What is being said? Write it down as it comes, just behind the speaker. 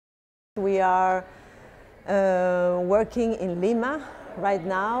We are working in Lima right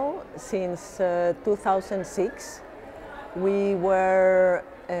now since 2006. We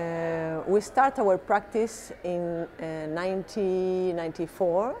start our practice in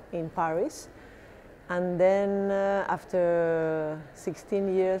 1994 in Paris, and then after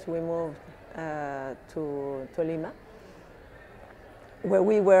 16 years we moved to Lima, where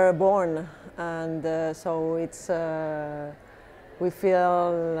we were born, and so it's we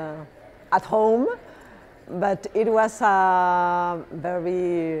feel at home, but it was a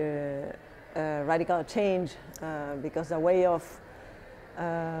very radical change because the way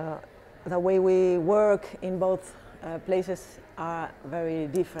we work in both places are very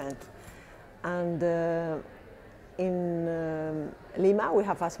different. And in Lima we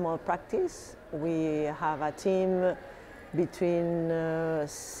have a small practice. We have a team between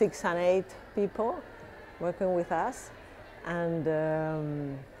 6 and 8 people working with us, and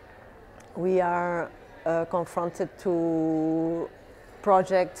we are confronted to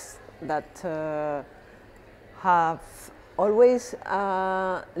projects that have always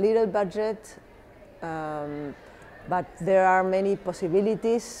a little budget, but there are many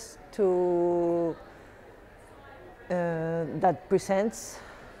possibilities to that presents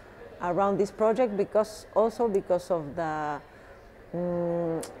around this project, because of the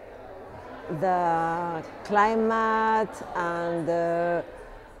climate and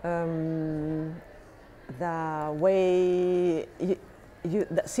the way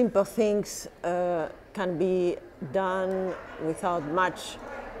the simple things can be done without much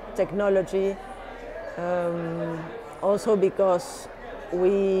technology. Also because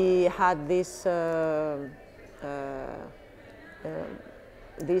we had this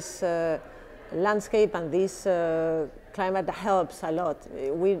landscape and this climate helps a lot.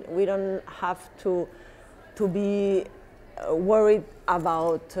 We don't have to be worried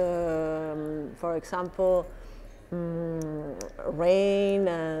about, for example, rain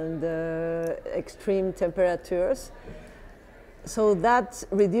and extreme temperatures. So that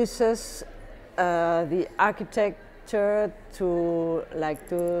reduces the architecture to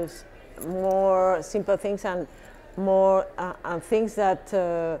more simple things and more and things that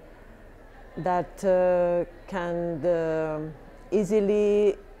can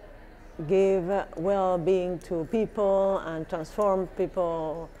easily give well-being to people and transform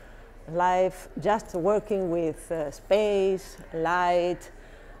people's life, just working with space, light,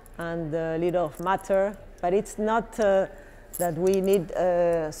 and a little of matter. But it's not that we need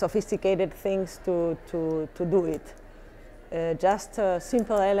sophisticated things to do it. Just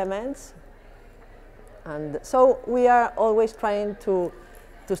simple elements. And so we are always trying to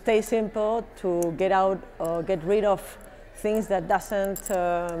stay simple, to get rid of things that doesn't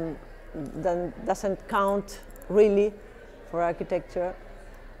count really for architecture,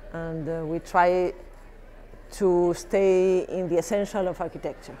 and we try to stay in the essential of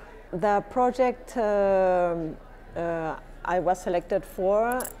architecture. The project I was selected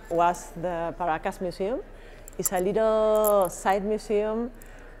for was the Paracas Museum. It's a little side museum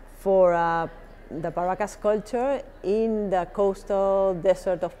for the Paracas culture in the coastal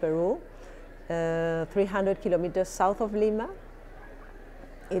desert of Peru, 300 kilometers south of Lima.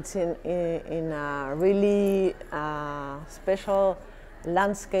 It's in a really special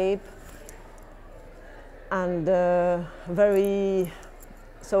landscape, and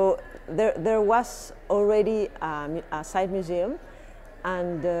so there was already a side museum,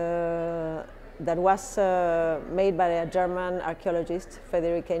 and that was made by a German archaeologist,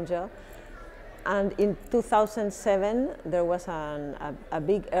 Frederick Engel. And in 2007 there was a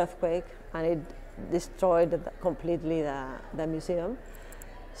big earthquake, and it destroyed completely the museum.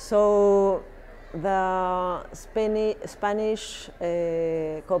 So the Spanish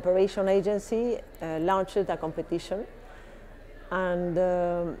Cooperation Agency launched a competition, and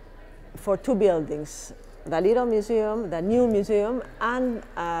for 2 buildings, the little museum, the new museum, and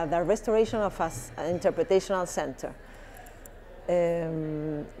the restoration of an interpretational center.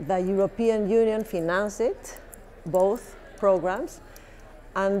 The European Union financed it, both programs,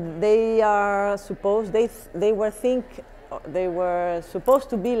 and they were supposed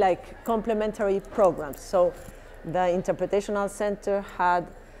to be like complementary programs. So the Interpretational Center had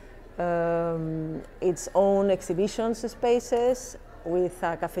its own exhibition spaces with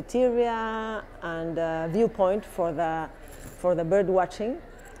a cafeteria and a viewpoint for the bird watching,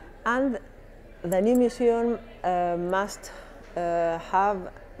 and the new museum must have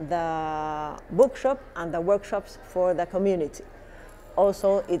the bookshop and the workshops for the community.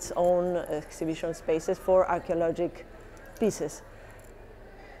 Also its own exhibition spaces for archaeological pieces.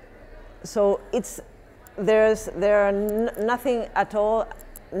 So there are nothing at all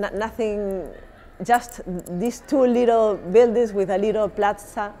nothing, just these two little buildings with a little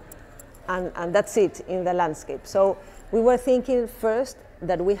plaza, and that's it in the landscape. So we were thinking first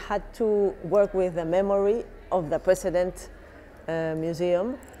that we had to work with the memory of the President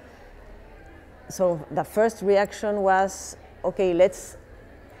Museum. So the first reaction was, okay, let's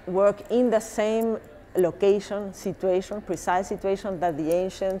work in the same location, situation, precise situation that the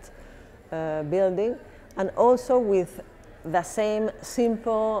ancient building, and also with the same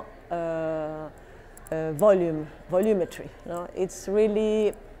simple volumetry. No? It's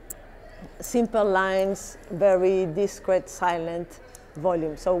really simple lines, very discreet, silent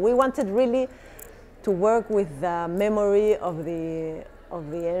volume. So we wanted really to work with the memory of the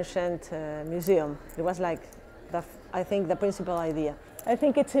ancient museum. It was like, I think, the principal idea. I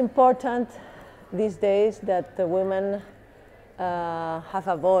think it's important these days that the women have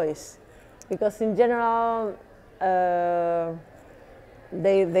a voice, because in general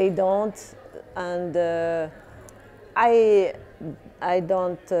they don't, and I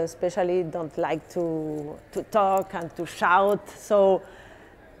don't, especially don't like to talk and to shout. So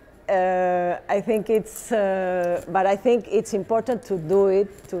I think it's, but I think it's important to do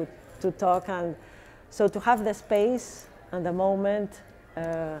it, to talk, and so to have the space and the moment,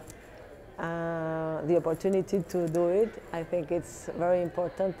 the opportunity to do it. I think it's very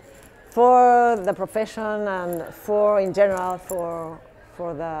important for the profession and for, in general, for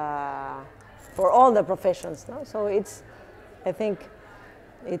all the professions. No? So it's, I think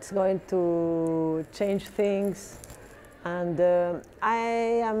it's going to change things. And I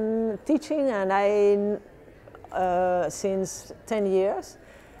am teaching, and since 10 years,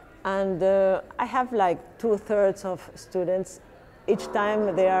 and I have like 2/3 of students. Each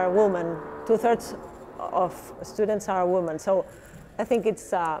time they are women, 2/3 of students are women. So I think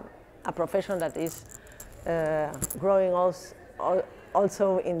it's a profession that is growing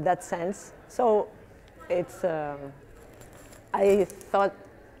also in that sense. So it's, I thought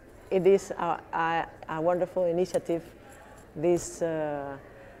it is a wonderful initiative, this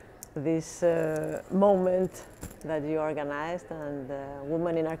moment that you organized, and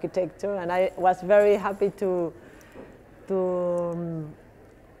Women in Architecture, and I was very happy to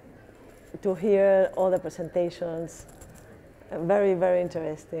hear all the presentations. Very, very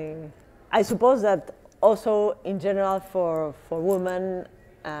interesting. I suppose that also in general for women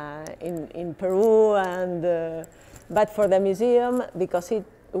in Peru, and but for the museum, because it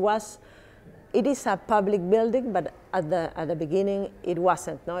is a public building, but at the beginning it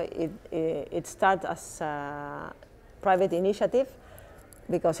wasn't. No, it started as a private initiative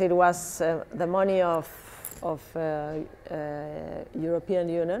because it was the money of European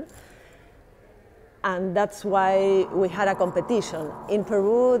Union, and that's why we had a competition. In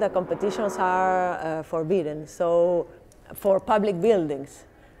Peru, the competitions are forbidden. So for public buildings,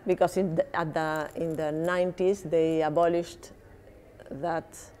 because in the 90s they abolished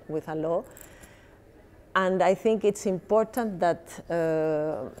that with a law. And I think it's important that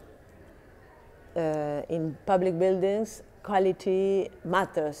in public buildings, quality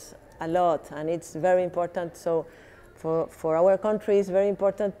matters a lot, and it's very important. So for our country, it's very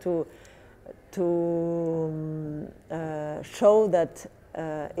important to show that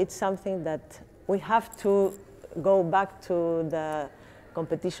it's something that we have to go back to the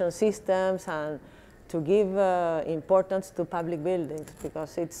competition systems and to give importance to public buildings,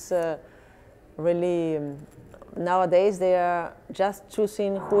 because it's really, nowadays they are just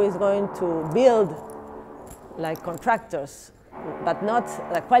choosing who is going to build, like contractors, but not,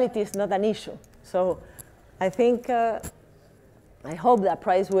 the quality is not an issue. So I think, I hope that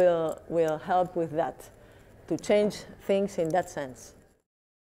prize will help with that, to change things in that sense.